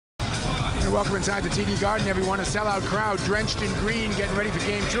And welcome inside the TD Garden, everyone. A sellout crowd drenched in green, getting ready for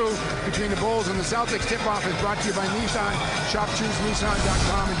Game 2 between the Bulls and the Celtics. Tip-off is brought to you by Nissan. Shop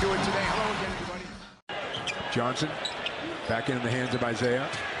ChooseNissan.com and do it today. Hello again, everybody. Johnson back in the hands of Isaiah.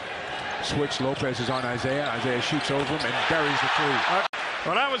 Switch, Lopez is on Isaiah. Isaiah shoots over him and buries the three.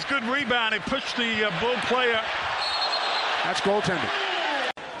 Well, that was good rebound. He pushed the Bull player. That's goaltending.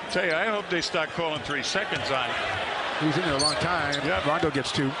 Tell you, I hope they start calling 3 seconds on it. He's in there a long time. Yep. Rondo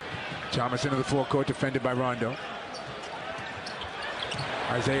gets 2. Thomas into the forecourt, defended by Rondo.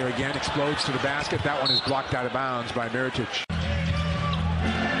 Isaiah again explodes to the basket. That one is blocked out of bounds by Mirotic.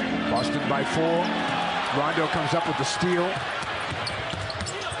 Boston by 4. Rondo comes up with the steal.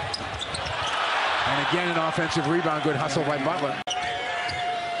 And again an offensive rebound. Good hustle by Butler.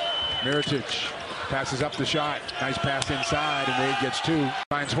 Mirotic passes up the shot. Nice pass inside, and Wade gets 2.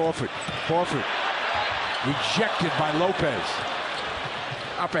 Finds Horford. Horford rejected by Lopez.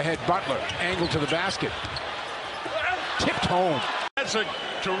 Up ahead, Butler. Angled to the basket. Tipped home. That's a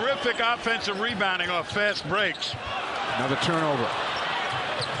terrific offensive rebounding off fast breaks. Another turnover.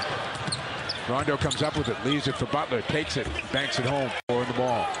 Rondo comes up with it. Leaves it for Butler. Takes it. Banks it home. In the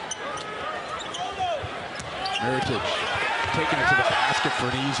ball. Mirotic taking it to the basket for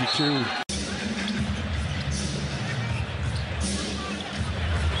an easy 2.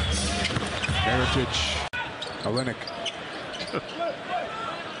 Mirotic. Olynyk.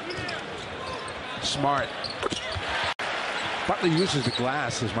 Smart. Butler uses the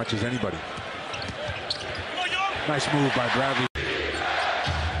glass as much as anybody. Nice move by Bradley.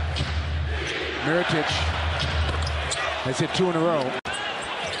 Mirotic has hit 2 in a row.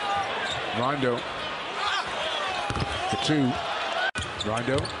 Rondo for 2.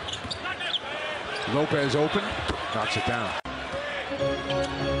 Rondo. Lopez open. Knocks it down.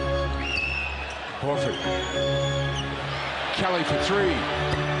 Horford. Kelly for 3.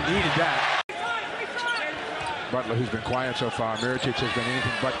 Needed that. Butler, who's been quiet so far. Mirotic has been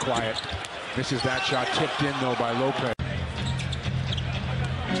anything but quiet. Misses that shot. Tipped in, though, by Lopez.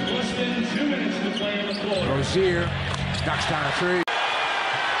 Rozier knocks down a 3.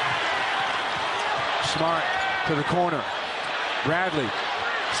 Smart to the corner. Bradley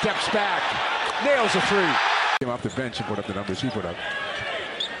steps back. Nails a 3. Came off the bench and put up the numbers he put up.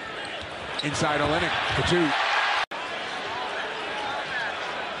 Inside Olynyk for 2.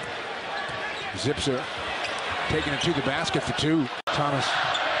 Zipser taking it to the basket for 2. Thomas.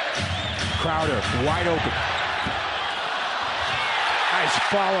 Crowder wide open. Nice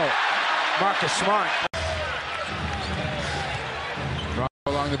follow. Marcus Smart.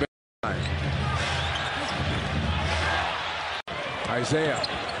 Along the baseline. Isaiah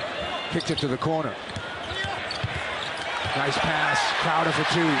kicks it to the corner. Nice pass. Crowder for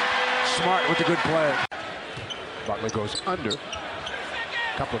 2. Smart with a good play. Butler goes under.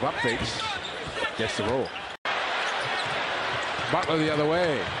 Couple of up fakes. Gets the roll. Butler the other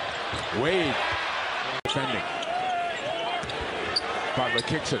way. Wade defending. Butler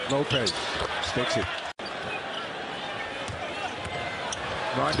kicks it. Lopez sticks it.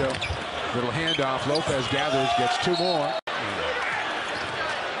 Rondo, little handoff. Lopez gathers, gets 2 more.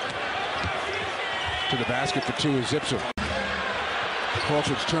 To the basket for 2 is Zipser.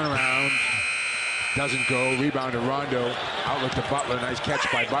 Horford's turnaround doesn't go. Rebound to Rondo. Outlet to Butler. Nice catch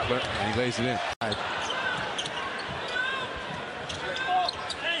by Butler, and he lays it in.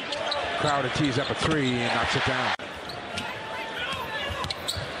 Crowder tees up a 3 and knocks it down.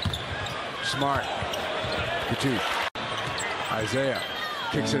 Smart for 2. Isaiah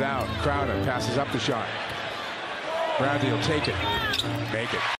kicks it out. Crowder passes up the shot. Bradley will take it.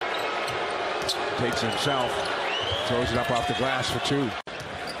 Make it. Takes it himself. Throws it up off the glass for 2.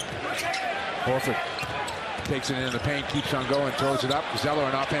 Horford takes it into the paint, keeps on going, throws it up. Zeller,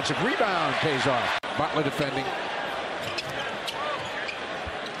 an offensive rebound, pays off. Butler defending.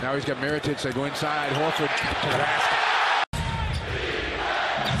 Now he's got Mirotic. They go inside. Horford to the basket.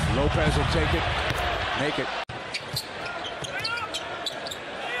 Lopez will take it, make it.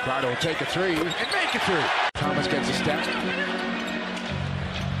 Crowder will take a 3 and make it 3. Thomas gets a step.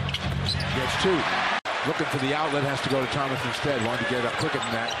 Gets 2. Looking for the outlet, has to go to Thomas instead. Wanted to get it up quicker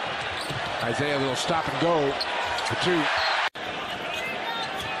than that. Isaiah, a little stop and go for 2.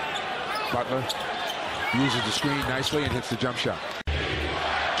 Butler uses the screen nicely and hits the jump shot.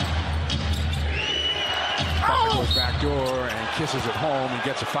 Butler goes back door and kisses it home and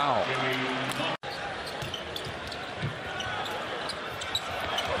gets a foul.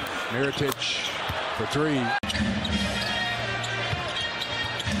 Mirotic for 3.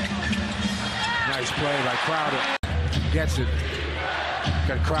 Nice play by Crowder. Gets it.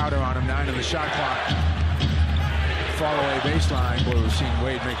 Got Crowder on him, 9 on the shot clock. Fall away baseline. Boy, we've seen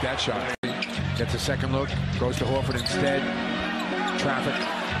Wade make that shot. Gets a second look, goes to Horford instead. Traffic.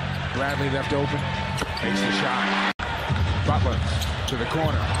 Bradley left open, makes the shot. Butler to the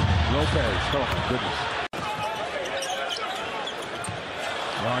corner. Lopez, oh my goodness.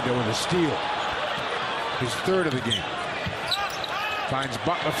 Rondo with a steal. His third of the game. Finds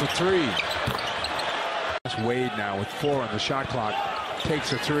Butler for three. That's Wade now with 4 on the shot clock.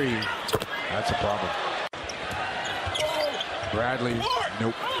 Takes a three. That's a problem. Bradley,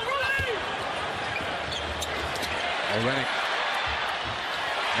 nope. Olynyk,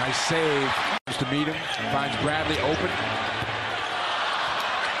 nice save. Just to meet him. Finds Bradley open.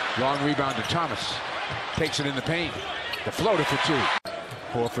 Long rebound to Thomas. Takes it in the paint. The floater for 2.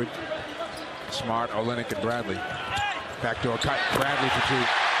 Horford, Smart, Olynyk, and Bradley. Backdoor cut. Bradley for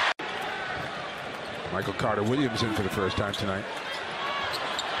 2. Michael Carter-Williams in for the first time tonight.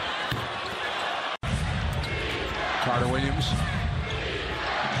 Carter-Williams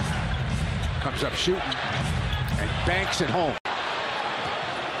comes up shooting and banks it home.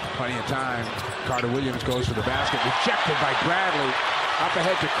 Plenty of time. Carter-Williams goes for the basket. Rejected by Bradley. Up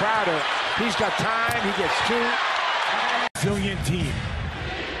ahead to Crowder. He's got time. He gets 2. Resilient team.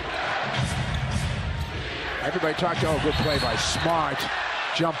 Everybody talked, oh, good play by Smart.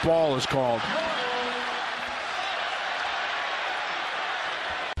 Jump ball is called.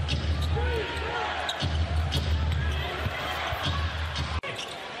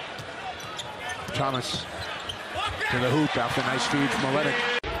 Thomas to the hoop after a nice feed from Olynyk.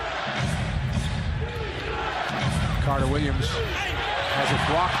 Carter-Williams has it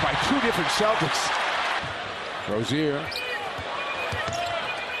blocked by 2 different Celtics. Rozier.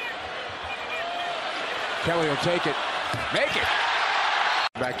 Kelly will take it. Make it!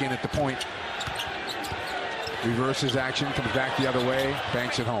 Back in at the point. Reverses action, comes back the other way,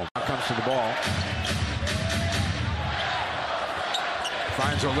 banks it home. Now comes to the ball.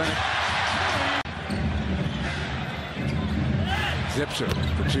 Finds Olynyk. Zips her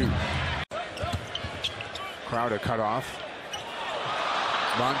for 2. Crowder cut off.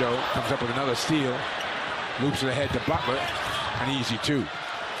 Rondo comes up with another steal. Loops it ahead to Butler. An easy 2.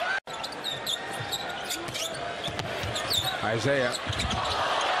 Isaiah.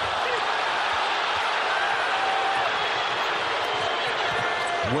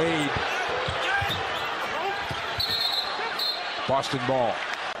 Wade. Boston ball.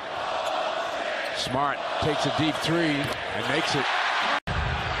 Smart takes a deep 3 and makes it.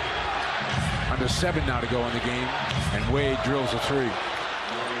 Under 7 now to go in the game, and Wade drills a 3.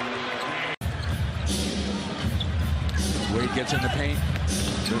 Wade gets in the paint.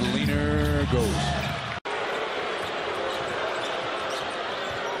 Little leaner, goes.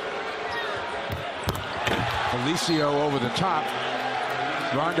 Felicio over the top.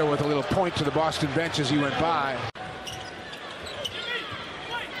 Rondo with a little point to the Boston bench as he went by.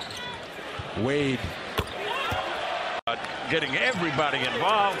 Wade. Getting everybody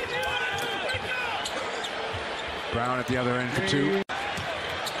involved. Brown at the other end for 2.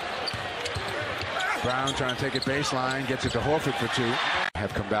 Brown trying to take it baseline, gets it to Horford for 2.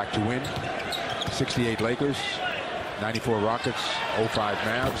 Have come back to win. 68 Lakers, 94 Rockets, 05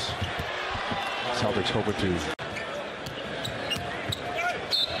 Mavs. Celtics hoping to.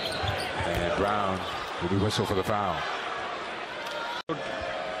 And Brown will be whistled for the foul.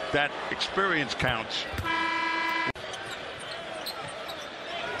 That experience counts.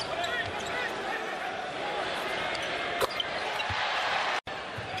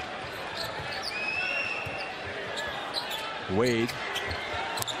 Wade.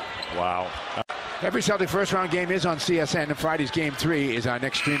 Wow. Every Celtic first-round game is on CSN, and Friday's Game 3 is our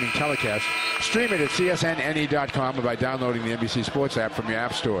next streaming telecast. Stream it at csnne.com or by downloading the NBC Sports app from your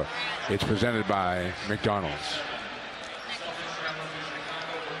app store. It's presented by McDonald's.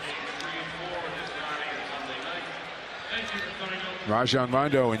 Rajon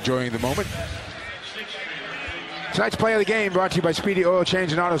Rondo enjoying the moment. Tonight's play of the game brought to you by Speedy Oil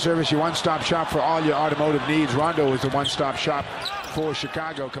Change and Auto Service, your one-stop shop for all your automotive needs. Rondo is the one-stop shop for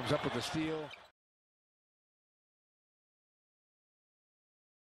Chicago. Comes up with a steal.